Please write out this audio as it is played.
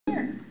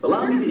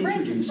Allow me to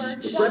introduce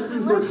the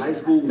Prestonsburg High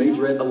School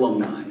Majorette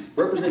Alumni,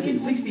 representing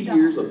 60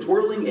 years of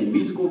twirling and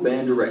musical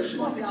band direction.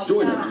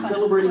 Join us in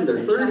celebrating their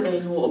 3rd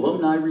annual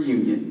alumni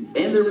reunion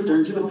and their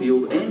return to the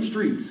field and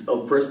streets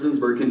of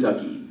Prestonsburg,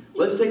 Kentucky.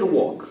 Let's take a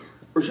walk,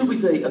 or should we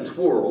say a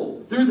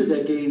twirl, through the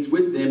decades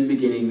with them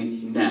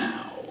beginning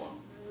now.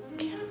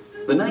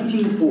 The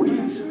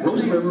 1940s,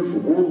 most remembered for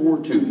World War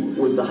II,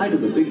 was the height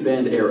of the big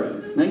band era.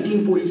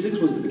 1946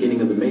 was the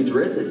beginning of the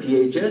Majorettes at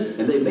PHS,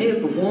 and they may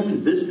have performed to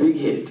this big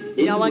hit.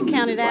 Y'all want to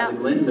count it out? By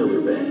the Glenn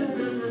Miller Band.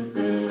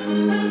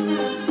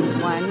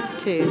 1,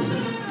 2,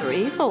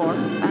 3, 4,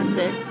 5,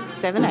 6,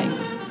 7, 8.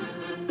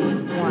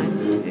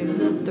 1,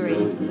 2, 3.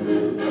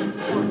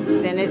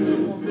 Then it's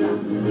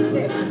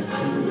 7.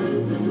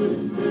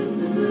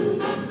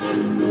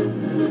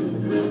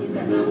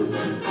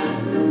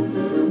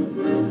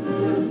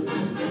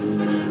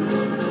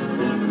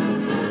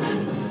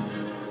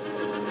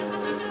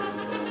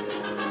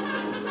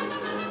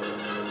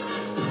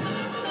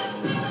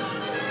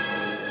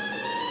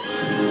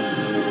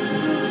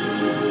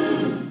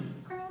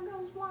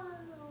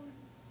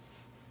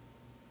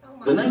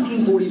 The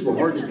 1940s were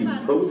hard to beat,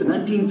 but with the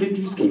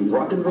 1950s came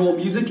rock and roll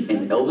music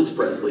and Elvis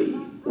Presley.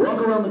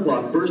 Rock Around the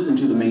Clock burst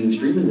into the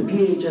mainstream, and the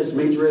PHS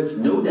Majorettes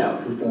no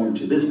doubt performed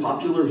to this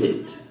popular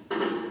hit.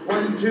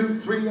 1, 2,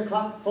 3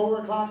 o'clock, 4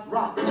 o'clock,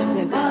 rock.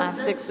 Then 5,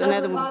 6,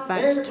 another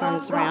bunch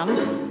turns around.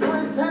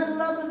 9, 10,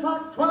 11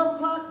 o'clock, 12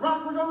 o'clock,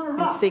 rock, we're gonna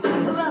rock.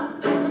 Sequence.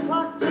 Around 10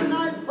 o'clock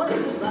tonight, but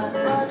it's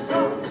right,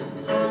 so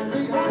join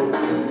me home.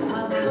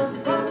 Have some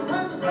fun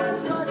when the band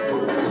starts.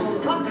 We're gonna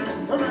rock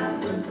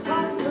around the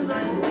clock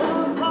tonight. We're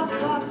gonna rock,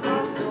 rock,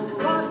 rock,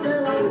 rock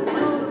it out. We're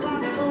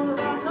gonna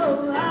rock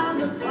around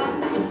the clock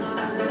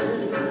tonight.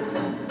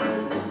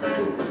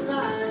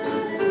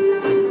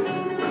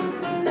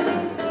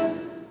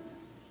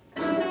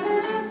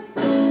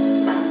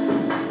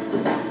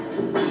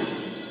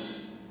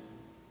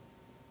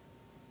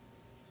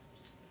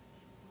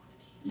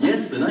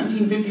 Yes, the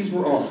 1950s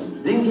were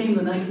awesome. Then came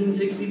the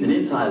 1960s and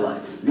its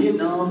highlights: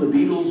 Vietnam, the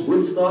Beatles,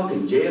 Woodstock,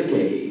 and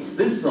JFK.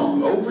 This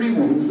song, Oh Pretty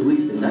Woman,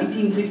 released in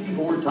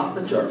 1964, topped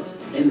the charts,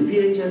 and the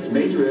PHS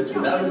Majorettes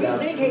without a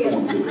doubt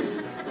performed to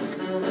it.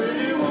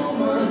 Pretty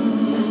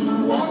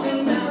woman,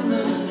 walking down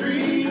the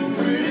street,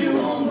 pretty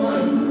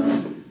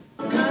woman,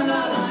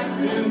 kinda like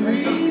to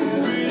meet,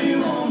 pretty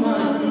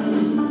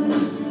woman.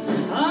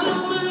 I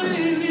don't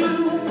believe you,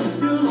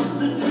 you're not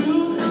the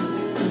truth,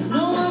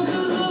 no one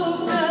could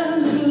look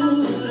as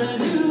good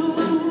as you.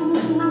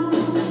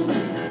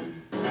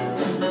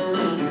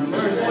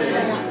 Mercy.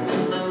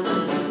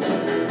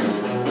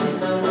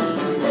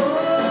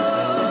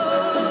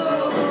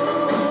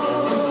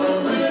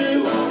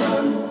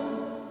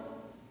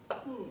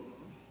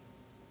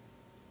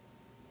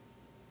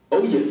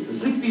 Oh yes, the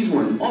 60s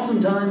were an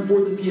awesome time for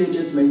the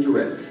PHS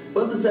Majorettes,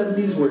 but the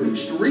 70s were an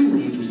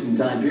extremely interesting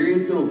time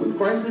period filled with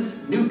crisis,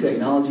 new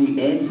technology,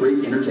 and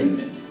great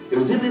entertainment. It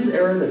was in this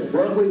era that the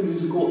Broadway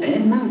musical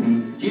and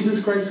movie Jesus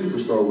Christ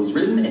Superstar was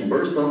written and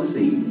burst on the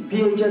scene.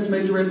 PHS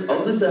Majorettes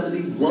of the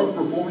 70s loved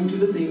performing to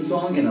the theme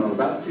song and are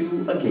about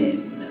to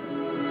again.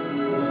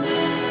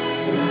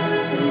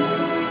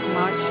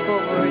 March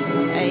forward,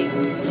 8,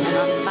 and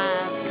on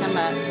 5, come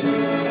up.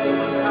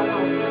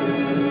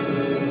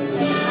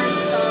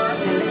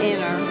 And the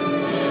inner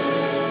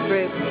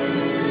groups.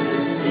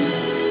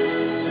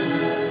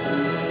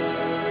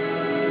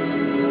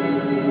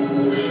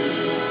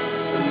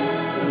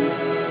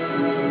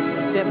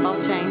 Step ball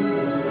chain.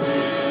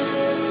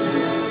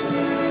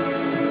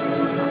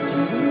 Step ball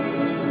chain.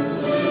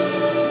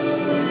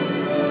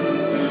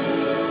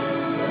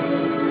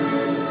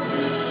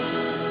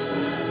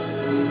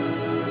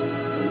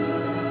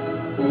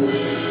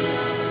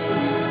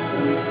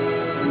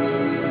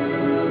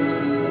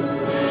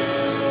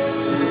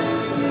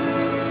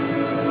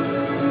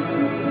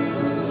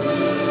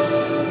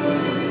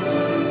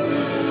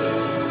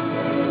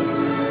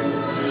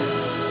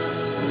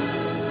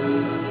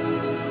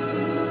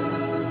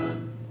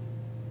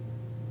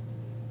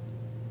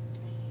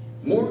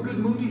 More good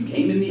movies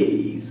came in the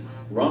 80s.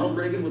 Ronald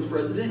Reagan was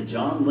president,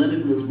 John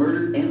Lennon was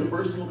murdered, and the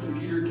personal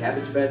computer,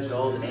 Cabbage Patch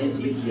Dolls, and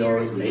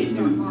VCRs made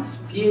news.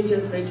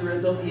 PHS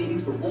Majorettes of the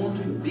 80s performed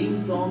to the theme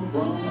song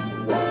from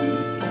Rocky.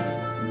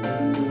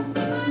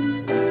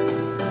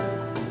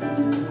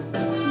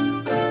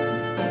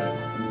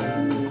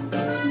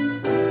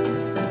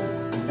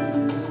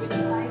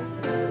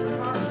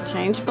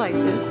 Change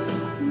places.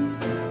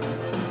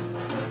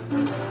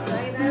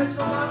 Stay there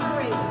till Mama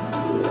Reagan.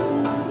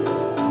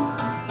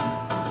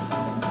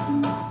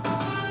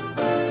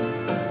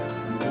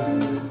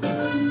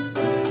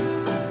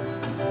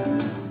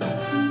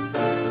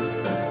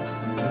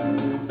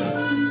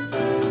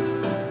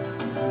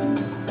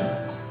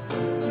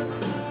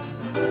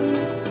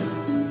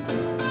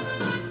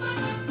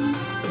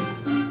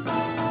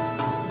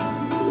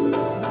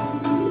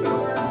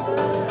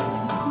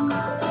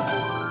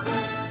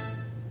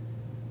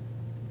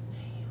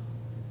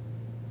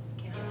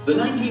 The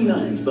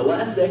 1990s, the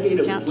last decade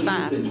of the Count 20th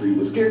five. century,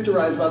 was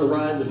characterized by the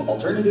rise of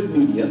alternative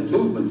media.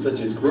 Movements such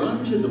as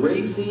grunge, the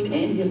rave scene,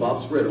 and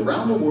hip-hop spread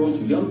around the world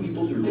to young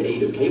people through the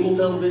aid of cable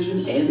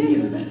television and the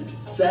internet.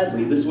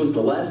 Sadly, this was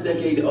the last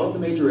decade of the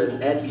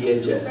Majorettes at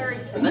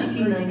VHS. The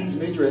 1990s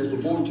Majorettes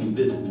performed to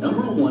this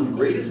 #1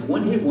 greatest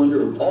one-hit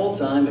wonder of all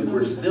time, and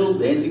we're still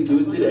dancing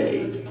to it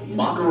today,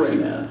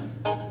 Macarena.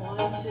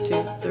 1, 2,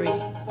 2, 3.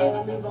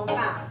 4, move on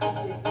 5,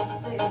 6,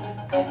 7,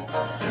 8.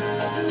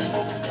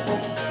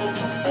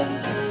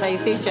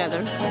 Face each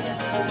other.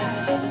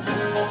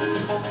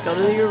 Go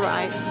to your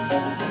right.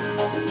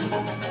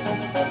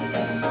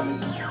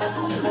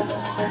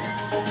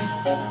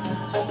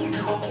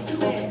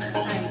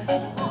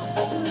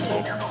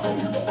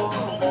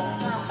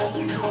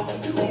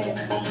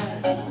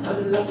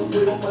 Hala tu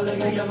cuerpo,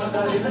 alegría,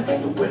 Macarena, que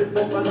tu cuerpo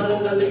es para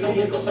dar la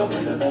alegría y cosas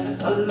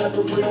buenas. Hala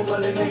tu cuerpo,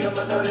 alegría,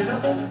 Macarena,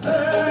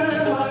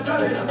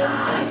 Macarena.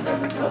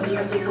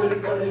 Hala tu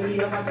cuerpo,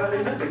 alegría,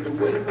 Macarena, que tu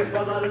cuerpo es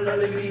para dar la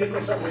alegría y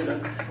cosas buenas.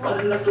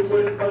 Hala tu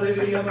cuerpo,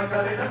 alegría,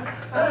 Macarena,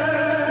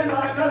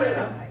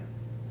 Macarena.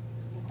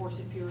 Of course,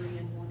 if you're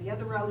in one of the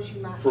other rows,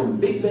 you might. From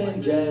big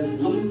band jazz,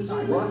 blues,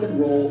 rock and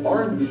roll,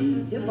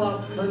 R&B,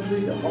 hip-hop,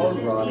 country to hard This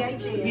is rock,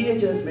 VHS.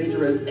 VHS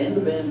Majorettes and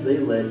the bands they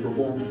led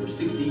performed for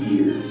 60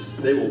 years.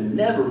 They will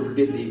never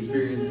forget the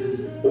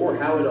experiences or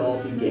how it all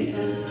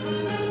began.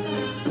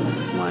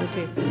 1,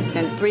 2.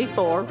 Then 3,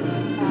 4.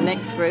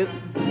 Next group,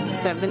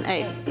 7,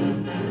 8.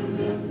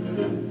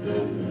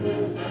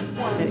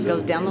 Then it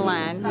goes down the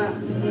line. 5,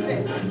 6,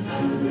 7.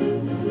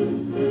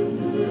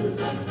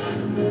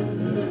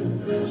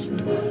 She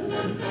does.